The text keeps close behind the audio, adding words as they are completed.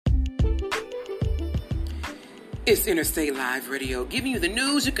It's Interstate Live Radio, giving you the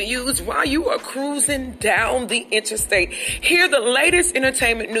news you can use while you are cruising down the interstate. Hear the latest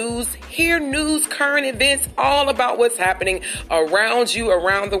entertainment news, hear news, current events, all about what's happening around you,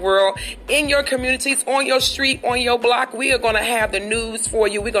 around the world, in your communities, on your street, on your block. We are going to have the news for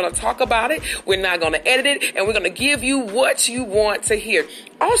you. We're going to talk about it. We're not going to edit it, and we're going to give you what you want to hear.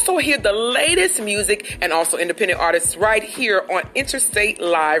 Also hear the latest music and also independent artists right here on Interstate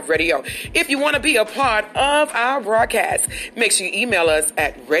Live Radio. If you want to be a part of our broadcast, make sure you email us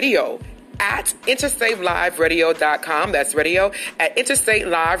at radio@interstateliveradio.com. That's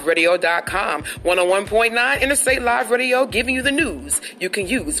radio@interstateliveradio.com. 101.9 Interstate Live Radio, giving you the news you can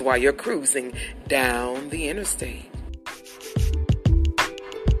use while you're cruising down the interstate.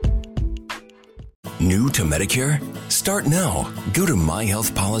 New to Medicare? Start now. Go to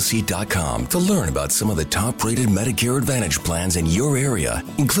myhealthpolicy.com to learn about some of the top-rated Medicare Advantage plans in your area,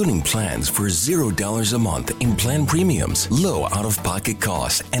 including plans for $0 a month in plan premiums, low out-of-pocket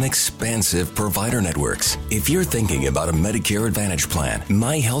costs, and expansive provider networks. If you're thinking about a Medicare Advantage plan,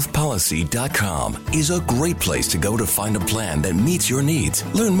 myhealthpolicy.com is a great place to go to find a plan that meets your needs.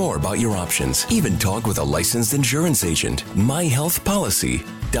 Learn more about your options. Even talk with a licensed insurance agent.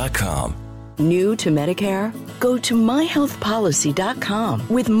 myhealthpolicy.com. New to Medicare? Go to myhealthpolicy.com.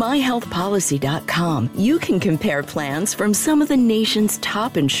 With myhealthpolicy.com, you can compare plans from some of the nation's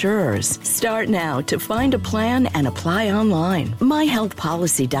top insurers. Start now to find a plan and apply online.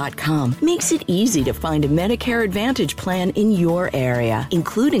 myhealthpolicy.com makes it easy to find a Medicare Advantage plan in your area,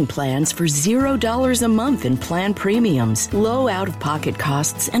 including plans for $0 a month in plan premiums, low out-of-pocket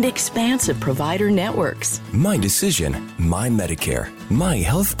costs, and expansive provider networks. My decision, my Medicare.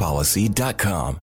 myhealthpolicy.com.